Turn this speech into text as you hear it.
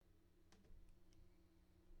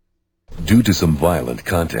Due to some violent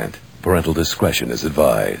content, parental discretion is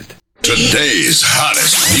advised. Today's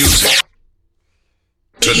hottest music.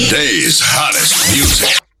 Today's hottest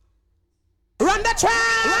music. Run the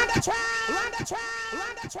track! Run the track! Run the track!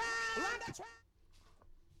 Run the track!